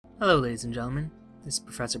Hello ladies and gentlemen, this is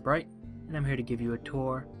Professor Bright, and I'm here to give you a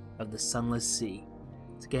tour of the Sunless Sea.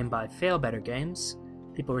 It's a game by Failbetter Games,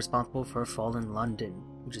 people responsible for Fallen London,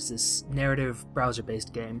 which is this narrative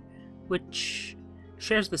browser-based game which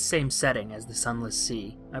shares the same setting as the Sunless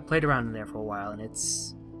Sea. I played around in there for a while and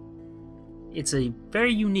it's a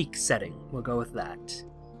very unique setting, we'll go with that.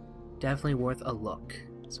 Definitely worth a look.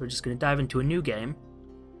 So we're just going to dive into a new game.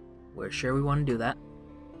 We're sure we want to do that.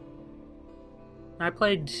 I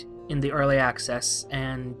played in the early access,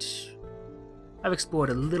 and I've explored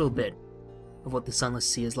a little bit of what the Sunless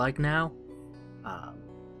Sea is like now.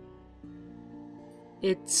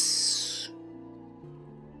 It's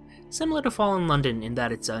similar to Fallen London in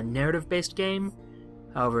that it's a narrative-based game.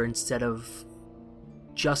 However, instead of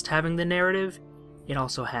just having the narrative, it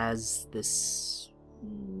also has this...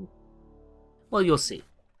 well, you'll see.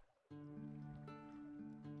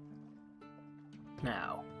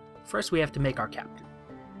 Now, first we have to make our captain.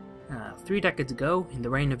 3 decades ago, in the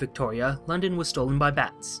reign of Victoria, London was stolen by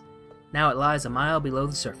bats. Now it lies a mile below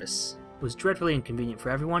the surface. It was dreadfully inconvenient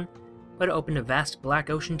for everyone, but it opened a vast black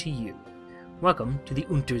ocean to you. Welcome to the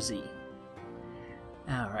Untersee.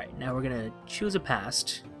 Alright, now we're gonna choose a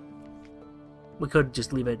past. We could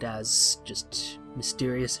just leave it as just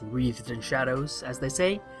mysterious and wreathed in shadows, as they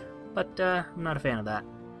say, but I'm not a fan of that.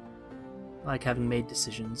 I like having made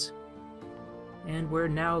decisions. And we're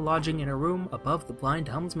now lodging in a room above the blind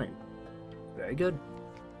helmsman. Very good.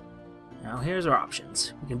 Now here's our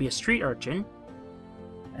options. We can be a street urchin.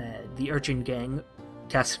 The urchin gang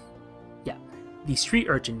the street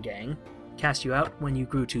urchin gang cast you out when you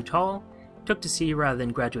grew too tall, took to sea rather than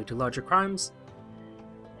graduate to larger crimes,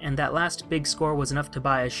 and that last big score was enough to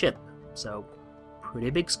buy a ship. So, pretty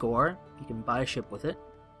big score. You can buy a ship with it.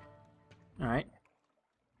 Alright.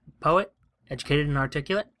 Poet, educated and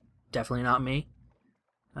articulate. Definitely not me.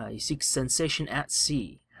 You seek sensation at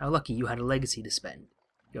sea. How lucky you had a legacy to spend.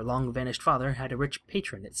 Your long-vanished father had a rich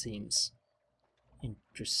patron, it seems.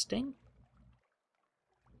 Interesting.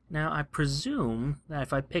 Now, I presume that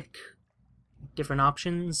if I pick different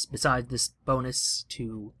options, besides this bonus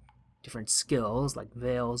to different skills, like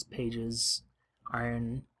veils, pages,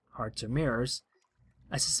 iron, hearts, or mirrors,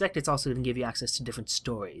 I suspect it's also going to give you access to different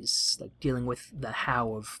stories, like dealing with the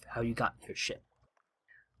how of how you got your ship.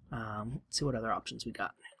 Let's see what other options we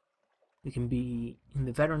got. We can be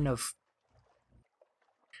a veteran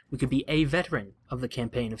of the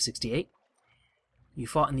campaign of 68. You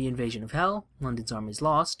fought in the invasion of Hell, London's armies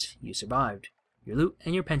lost, you survived. Your loot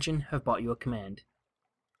and your pension have bought you a command.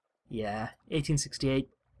 Yeah, 1868.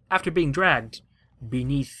 After being dragged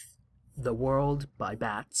beneath the world by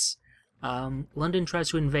bats, London tries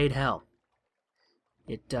to invade Hell.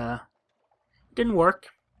 It didn't work.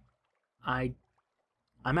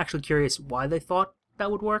 I'm actually curious why they thought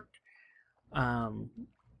that would work,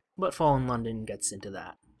 but Fallen London gets into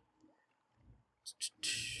that.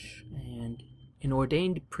 And an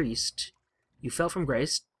ordained priest, you fell from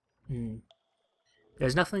grace.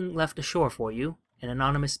 There's nothing left ashore for you. An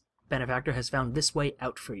anonymous benefactor has found this way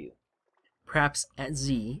out for you. Perhaps at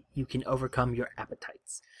Z you can overcome your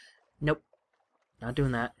appetites. Nope, not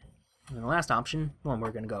doing that. And the last option, the one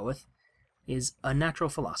we're going to go with, is a natural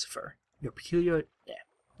philosopher.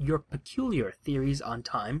 Your peculiar theories on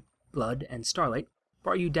time, blood, and starlight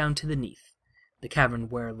brought you down to the Neath, the cavern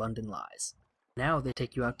where London lies. Now they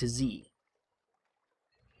take you out to Z.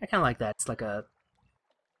 I kind of like that. It's like a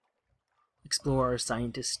explorer,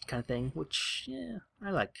 scientist kind of thing, which, yeah, I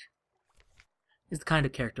like. It's the kind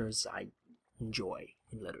of characters I enjoy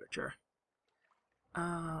in literature.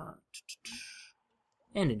 And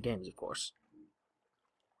in games, of course.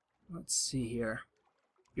 Let's see here.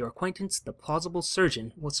 Your acquaintance, the plausible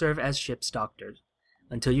surgeon, will serve as ship's doctor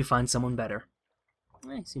until you find someone better.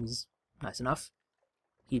 Seems nice enough.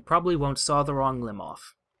 He probably won't saw the wrong limb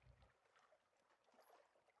off.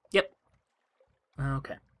 Yep.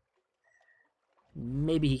 Okay.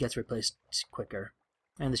 Maybe he gets replaced quicker.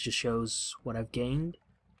 And this just shows what I've gained.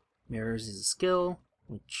 Mirrors is a skill,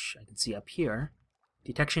 which I can see up here.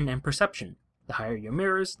 Detection and perception. The higher your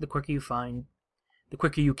mirrors, the quicker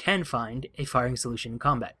you can find a firing solution in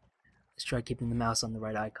combat. Let's try keeping the mouse on the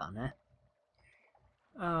right icon,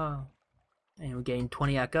 and we gain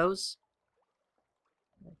 20 echoes.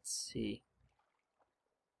 Let's see.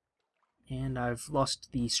 And I've lost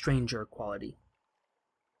the stranger quality.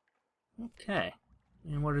 Okay.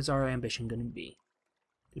 And what is our ambition going to be?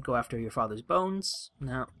 Could go after your father's bones.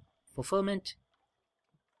 No. Fulfillment.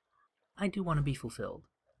 I do want to be fulfilled.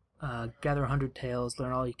 Gather 100 tales,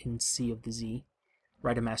 learn all you can see of the Z.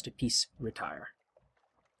 Write a masterpiece, retire.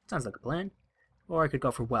 Sounds like a plan. Or I could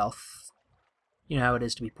go for wealth. You know how it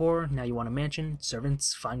is to be poor, now you want a mansion,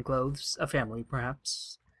 servants, fine clothes, a family,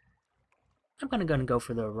 perhaps. I'm gonna go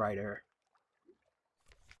for the writer.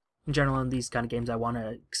 In general, in these kind of games, I want to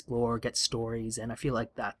explore, get stories, and I feel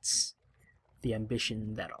like that's the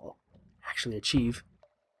ambition that I'll actually achieve.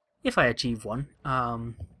 If I achieve one.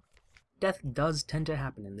 Death does tend to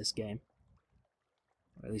happen in this game.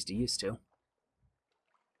 Or at least it used to.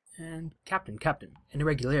 And Captain, an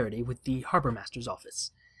irregularity with the Harbour Master's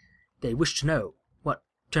office. They wish to know, what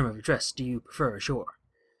term of address do you prefer ashore?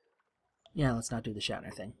 Yeah, let's not do the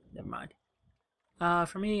Shatner thing. Never mind.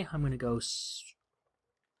 For me, I'm gonna go...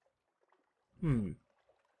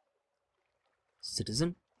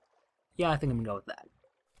 Citizen? Yeah, I think I'm gonna go with that.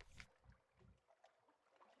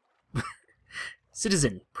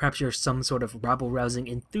 Citizen, perhaps you're some sort of rabble-rousing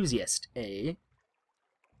enthusiast, eh?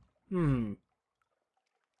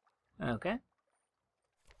 Okay.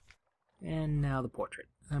 And now the portrait.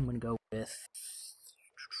 I'm gonna go with...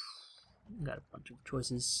 Got a bunch of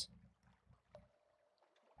choices. I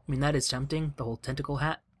mean, that is tempting, the whole tentacle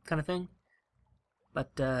hat kind of thing.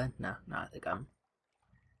 But, no, I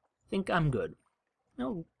think I'm good.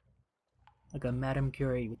 No. Like a Madame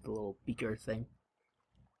Curie with the little beaker thing.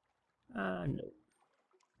 No.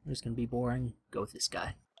 I'm just gonna be boring. Go with this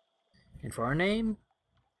guy. And for our name,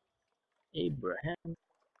 Abrahama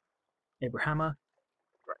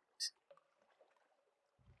Bright.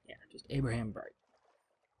 Yeah, just Abraham Bright.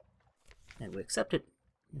 And we accept it.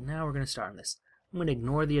 Now we're gonna start on this. I'm gonna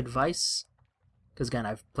ignore the advice, because again,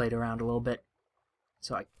 I've played around a little bit,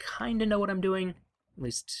 so I kinda know what I'm doing. At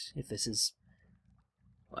least if this is,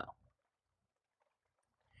 well,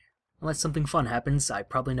 unless something fun happens, I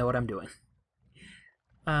probably know what I'm doing.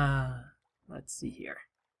 Let's see here.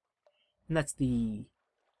 And that's the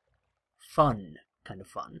fun kind of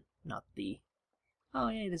fun, not the, oh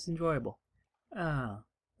yeah, this is enjoyable. Let's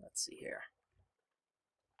see here.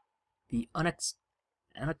 The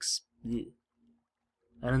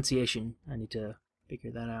enunciation, I need to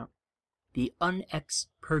figure that out. The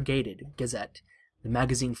Unexpurgated Gazette, the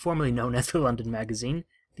magazine formerly known as the London Magazine,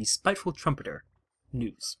 the Spiteful Trumpeter,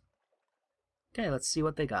 News. Okay, let's see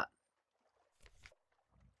what they got.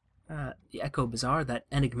 The Echo Bazaar, that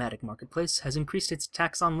enigmatic marketplace, has increased its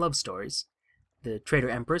tax on love stories. The Traitor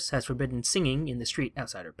Empress has forbidden singing in the street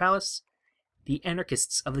outside her palace. The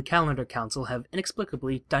anarchists of the Calendar Council have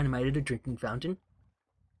inexplicably dynamited a drinking fountain.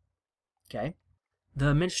 Okay.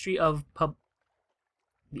 The Ministry of Public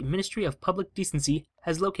Decency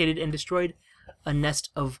has located and destroyed a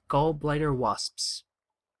nest of gallbladder wasps.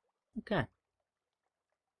 Okay.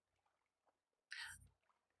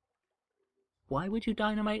 Why would you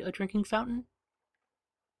dynamite a drinking fountain?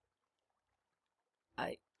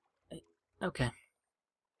 Okay.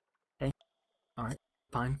 Okay. Alright,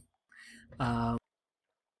 fine. And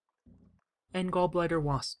gallbladder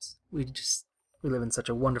wasps. We live in such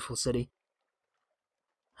a wonderful city.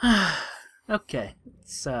 Okay,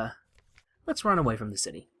 let's run away from the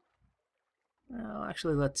city. Well,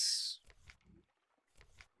 actually, let's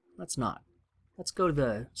not. Let's go to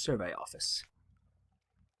the survey office.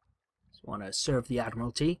 Just want to serve the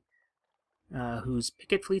Admiralty, whose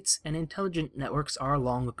picket fleets and intelligent networks are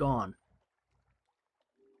long gone.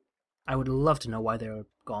 I would love to know why they're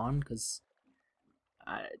gone, because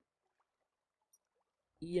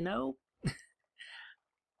you know,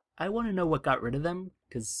 I want to know what got rid of them,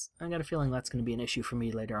 because I got a feeling that's going to be an issue for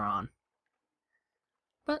me later on.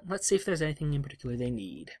 But let's see if there's anything in particular they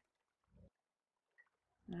need.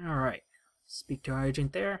 Alright, speak to our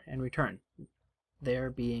agent there and return. There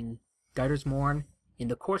being Guider's Morn in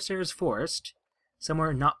the Corsair's Forest,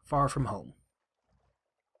 somewhere not far from home.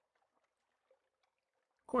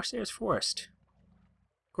 Corsair's Forest.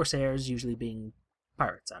 Corsairs usually being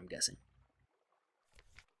pirates, I'm guessing.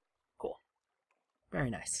 Cool. Very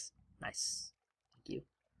nice. Nice. Thank you.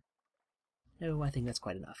 No, I think that's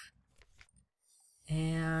quite enough.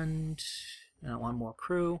 And I don't want more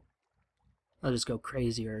crew. I'll just go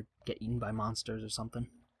crazy or get eaten by monsters or something.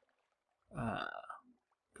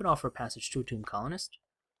 Could offer passage to a tomb colonist.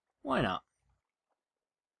 Why not?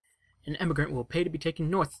 An emigrant will pay to be taken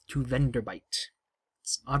north to Venderbite.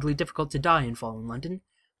 It's oddly difficult to die in Fallen London,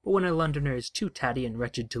 but when a Londoner is too tatty and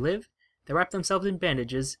wretched to live, they wrap themselves in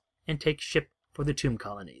bandages and take ship for the tomb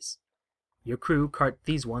colonies. Your crew cart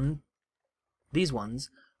these ones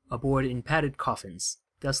aboard in padded coffins.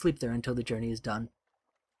 They'll sleep there until the journey is done.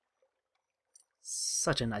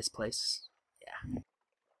 Such a nice place. Yeah.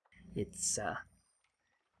 It's,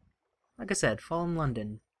 like I said, Fallen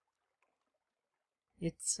London.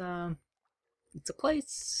 It's a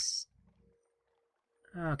place.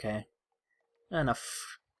 Okay.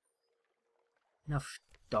 Enough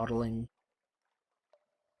dawdling.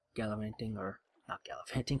 gallivanting, or not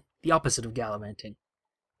gallivanting, the opposite of gallivanting.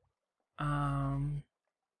 Well,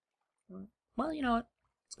 you know what?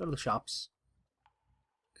 Let's go to the shops.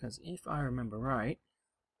 Because if I remember right,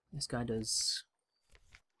 this guy does...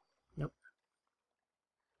 Nope.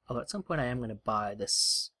 Although at some point I am going to buy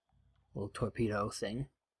this little torpedo thing.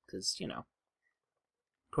 Because, you know,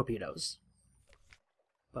 torpedoes.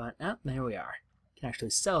 But, there we are. You can actually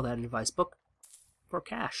sell that advice book for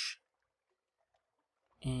cash.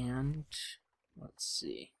 And, let's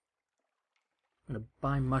see. I'm going to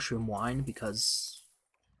buy mushroom wine because,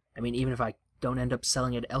 I mean, even if I don't end up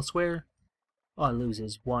selling it elsewhere, all I lose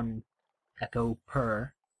is 1 echo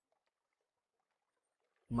per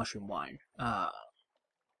mushroom wine.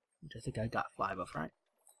 Which I think I got 5 of, right?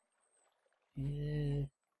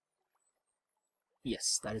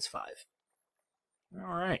 Yes, that is 5.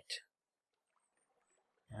 Alright.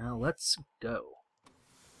 Now let's go.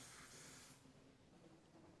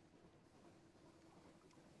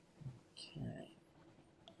 Okay. I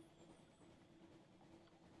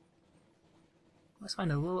always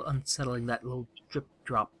find it a little unsettling, that little drip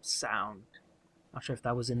drop sound. Not sure if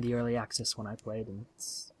that was in the early access when I played, and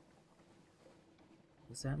it's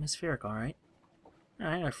atmospheric, alright.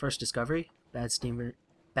 Alright, our first discovery. Bad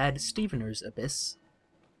Stevener's Abyss.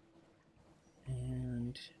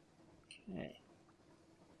 And okay.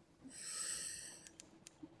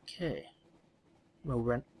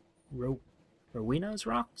 Rowena's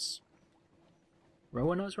rocks?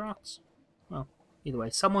 Rowena's rocks? Well, either way,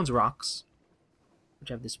 someone's rocks, which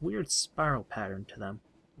have this weird spiral pattern to them.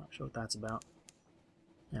 Not sure what that's about.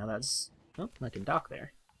 Now that's... oh, I can dock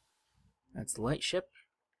there. That's the light ship.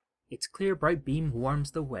 Its clear, bright beam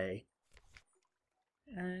warms the way.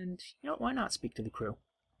 And, you know, why not speak to the crew?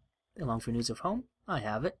 They long for news of home. I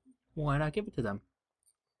have it. Why not give it to them?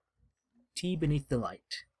 Tea beneath the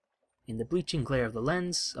light. In the bleaching glare of the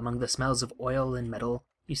lens, among the smells of oil and metal,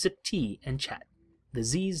 you sip tea and chat. The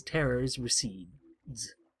Z's terrors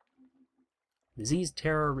recedes. The Z's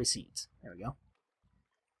terror recedes. There we go.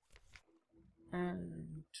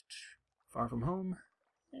 And far from home.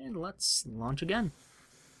 And let's launch again.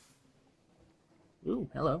 Ooh,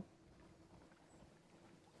 hello.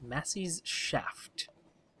 Massey's Shaft.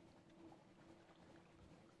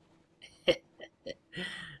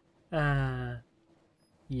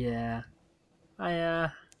 Yeah. I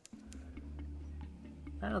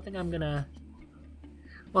don't think I'm gonna...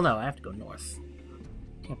 well, no, I have to go north.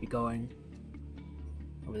 Can't be going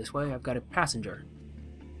over this way. I've got a passenger.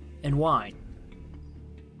 And wine.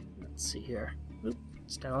 Let's see here. Oop.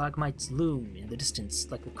 Stalagmites loom in the distance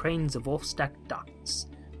like the cranes of wolf-stacked docks,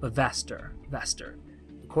 but vaster, vaster.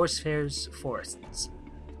 The Corsair's forests.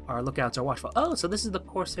 Our lookouts are watchful. Oh, so this is the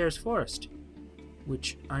Corsair's forest,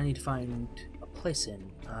 which I need to find a place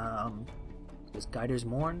in. Was Guider's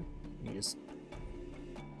Mourn? Let me just...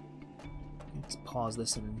 let's pause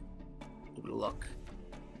this and give it a look.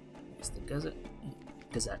 It's the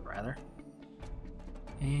Gazette, rather.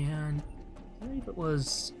 And I believe it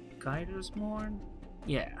was Guider's Mourn?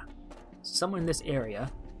 Yeah. Somewhere in this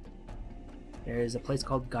area, there is a place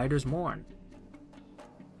called Guider's Mourn.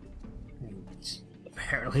 And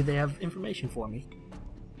apparently they have information for me.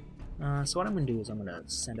 So what I'm going to do is I'm going to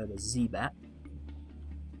send out a Z-Bat.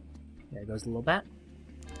 There goes the little bat.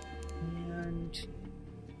 And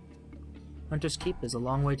Hunter's Keep is a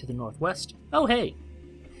long way to the northwest. Oh, hey!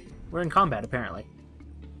 We're in combat, apparently.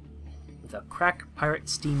 With a crack pirate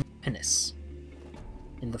steam pinnace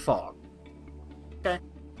in the fog. Okay.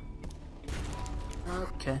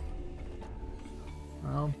 Okay.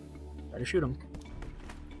 Well, better shoot him.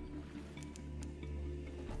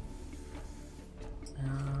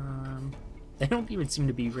 They don't even seem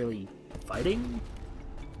to be really fighting.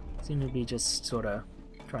 Seem to be just sort of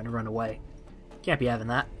trying to run away. Can't be having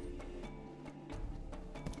that.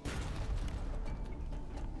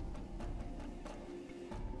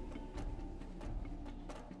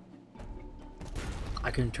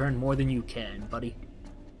 I can turn more than you can, buddy.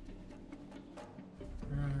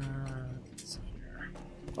 Let's see here.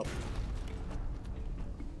 Oh.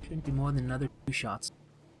 Shouldn't be more than another 2 shots.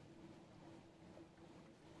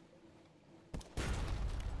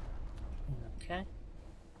 Okay.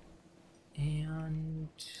 And...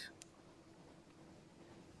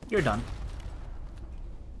 you're done.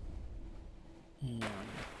 And...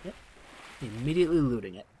 yep. Immediately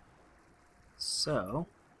looting it. So...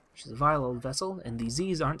 she's a vile old vessel, and these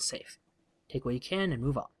Z's aren't safe. Take what you can and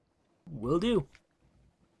move on. Will do.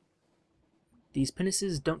 These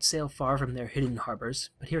pinnaces don't sail far from their hidden harbors,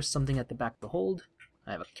 but here's something at the back of the hold.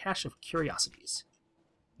 I have a cache of curiosities.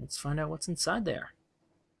 Let's find out what's inside there.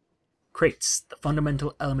 Crates, the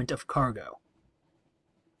fundamental element of cargo.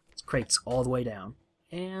 crates all the way down.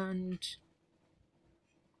 And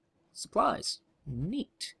supplies.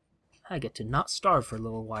 Neat. I get to not starve for a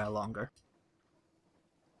little while longer.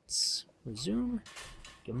 Let's resume.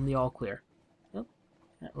 Give him the all clear. Nope.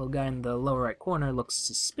 That little guy in the lower right corner looks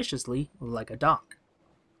suspiciously like a dock.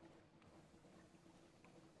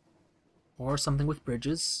 Or something with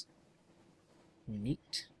bridges.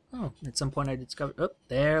 Neat. Oh, at some point I discovered... Oh,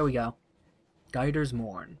 there we go. Guider's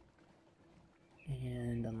Mourn.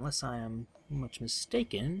 And unless I am much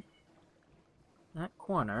mistaken, that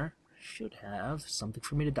corner should have something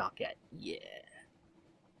for me to dock at. Yeah.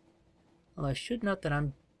 Well, I should note that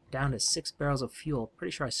I'm down to 6 barrels of fuel.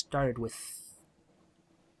 Pretty sure I started with...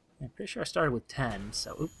 I'm pretty sure I started with 10,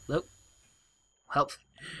 so... Oop, oop. Help.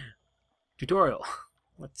 Tutorial.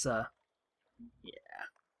 Let's, yeah.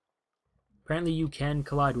 Apparently you can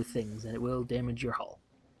collide with things, and it will damage your hull.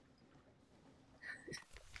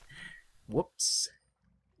 Whoops.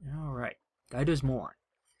 Alright. Guider's Mourn.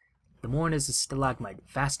 The Mourn is a stalagmite,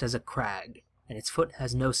 vast as a crag, and its foot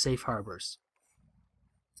has no safe harbors.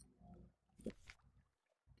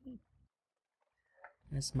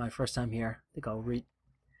 This is my first time here. I think I'll read...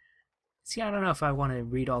 See, I don't know if I want to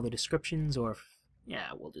read all the descriptions, or if...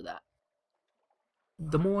 Yeah, we'll do that.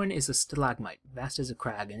 The Mourn is a stalagmite, vast as a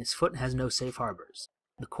crag, and its foot has no safe harbors.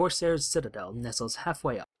 The Corsair's citadel nestles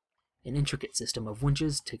halfway up. An intricate system of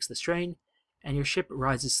winches takes the strain, and your ship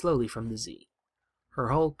rises slowly from the sea. Her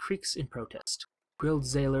hull creaks in protest. Grilled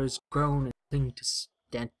sailors groan and cling to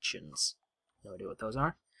stanchions. No idea what those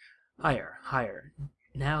are. Higher, higher.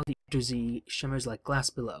 Now the undersea shimmers like glass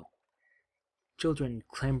below. Children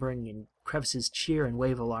clambering in crevices cheer and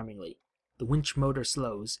wave alarmingly. The winch motor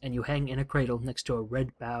slows, and you hang in a cradle next to a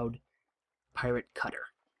red-bowed pirate cutter.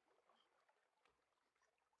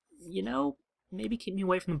 You know, maybe keep me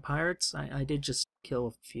away from the pirates. I did just kill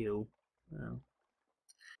a few. I'm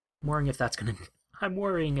worrying if that's gonna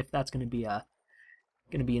be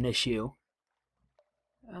an issue.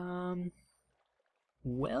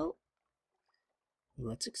 Well,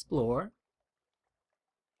 let's explore.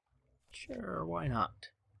 Sure, why not?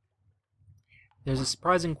 There's a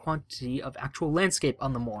surprising quantity of actual landscape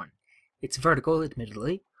on the Mourn. It's vertical,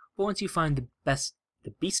 admittedly, but once you find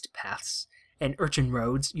the beast paths and urchin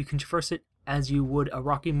roads, you can traverse it as you would a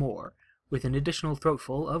rocky moor, with an additional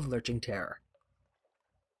throatful of lurching terror.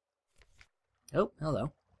 Oh,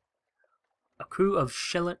 hello. A crew of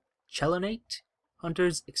Chelonate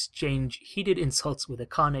hunters exchange heated insults with a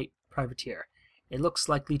Khanate privateer. It looks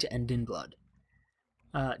likely to end in blood.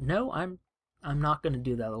 No, I'm not going to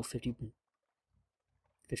do that little 15%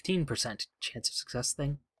 chance of success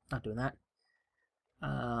thing. Not doing that.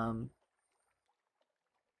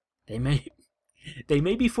 They may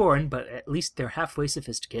be foreign, but at least they're halfway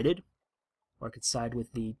sophisticated. Or I could side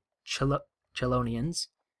with the Chelonians.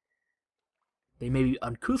 They may be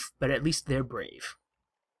uncouth, but at least they're brave.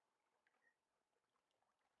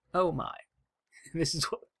 Oh my. This is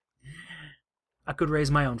what... I could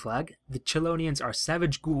raise my own flag. The Chelonians are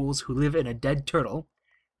savage ghouls who live in a dead turtle.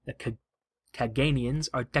 The Kaganians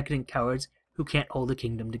are decadent cowards who can't hold a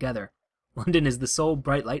kingdom together. London is the sole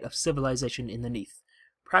bright light of civilization in the Neath.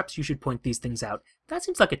 Perhaps you should point these things out. That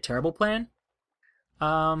seems like a terrible plan.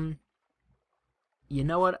 You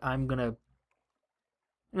know what? I'm gonna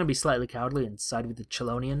be slightly cowardly and side with the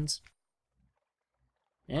Chelonians.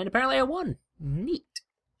 And apparently I won. Neat.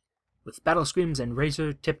 With battle screams and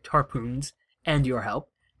razor-tipped harpoons, and your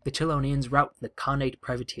help, the Chelonians rout the Khanate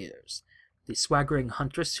privateers. The swaggering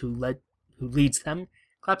huntress who leads them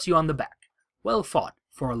claps you on the back. Well fought,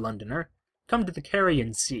 for a Londoner. Come to the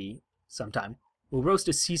Carrion Sea sometime. We'll roast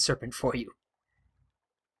a sea serpent for you.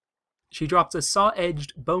 She drops a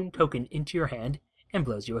saw-edged bone token into your hand and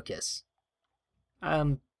blows you a kiss.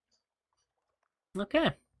 Okay.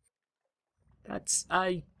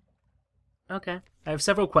 Okay. I have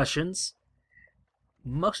several questions.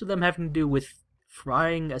 Most of them having to do with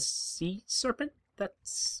frying a sea serpent.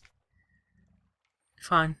 That's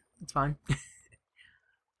fine. It's fine.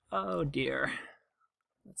 Oh dear.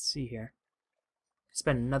 Let's see here.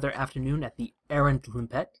 Spend another afternoon at the Errant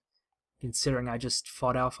Limpet. Considering I just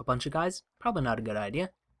fought off a bunch of guys, probably not a good idea.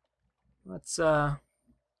 Let's, for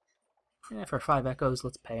 5 echoes,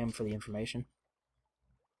 let's pay him for the information.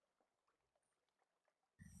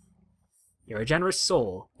 You're a generous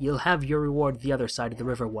soul. You'll have your reward the other side of the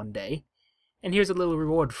river one day. And here's a little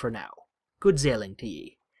reward for now. Good sailing to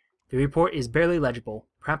ye. The report is barely legible.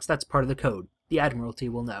 Perhaps that's part of the code. The Admiralty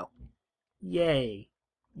will know. Yay.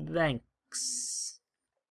 Thanks.